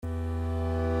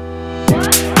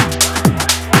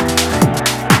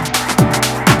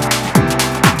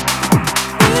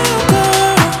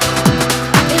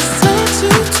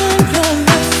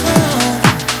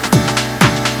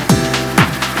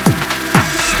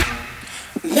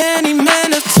Many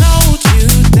men have told you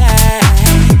that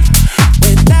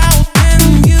without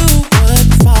them you would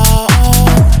fall.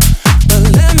 But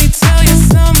let me tell you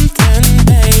something,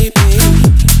 baby.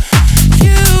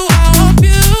 You are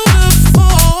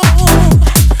beautiful,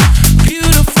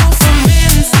 beautiful from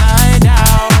inside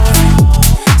out.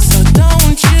 So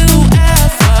don't you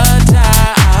ever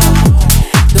doubt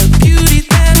the beauty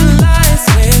that lies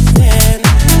within.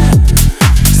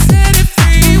 Set it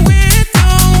free with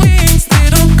your wings,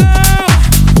 little girl.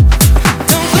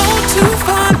 Don't go too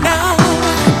far now.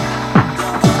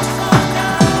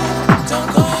 Don't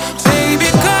go, baby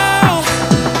girl.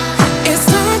 It's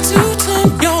time to turn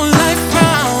your life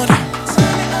round.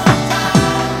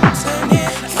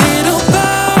 Little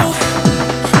girl,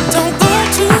 don't go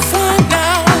too far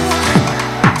now.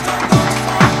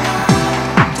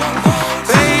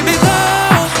 Baby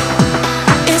girl,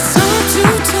 it's time to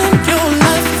turn your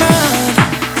life round.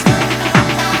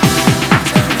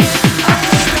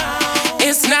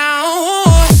 It's now.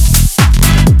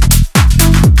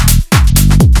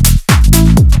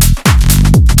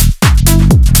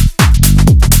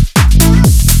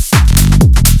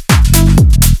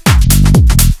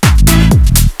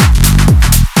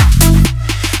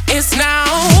 It's now. It's now.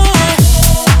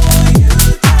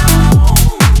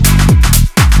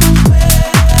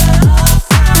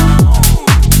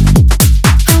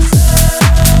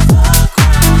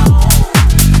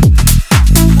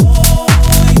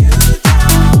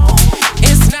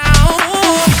 It's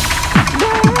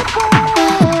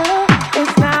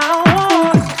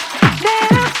now.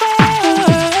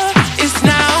 It's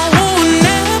now.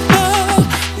 Never,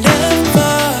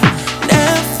 never,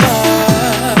 never.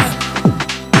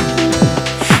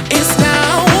 It's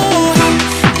now.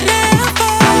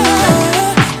 Never.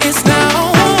 It's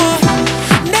now.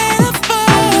 Never.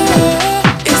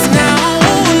 It's now.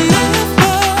 Never,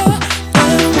 never,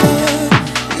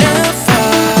 never.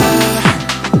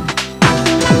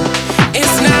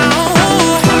 It's now.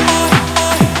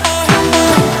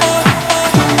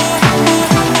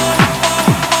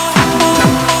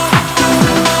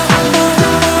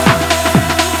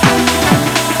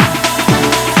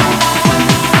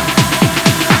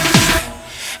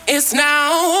 It's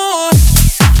now.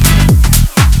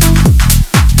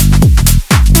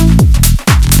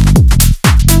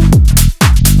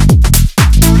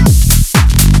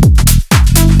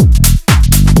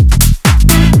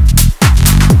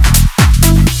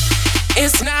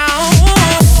 It's now.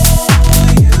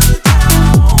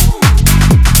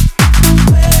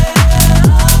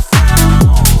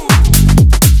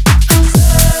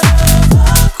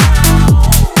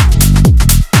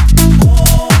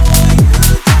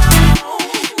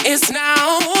 It's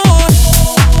now.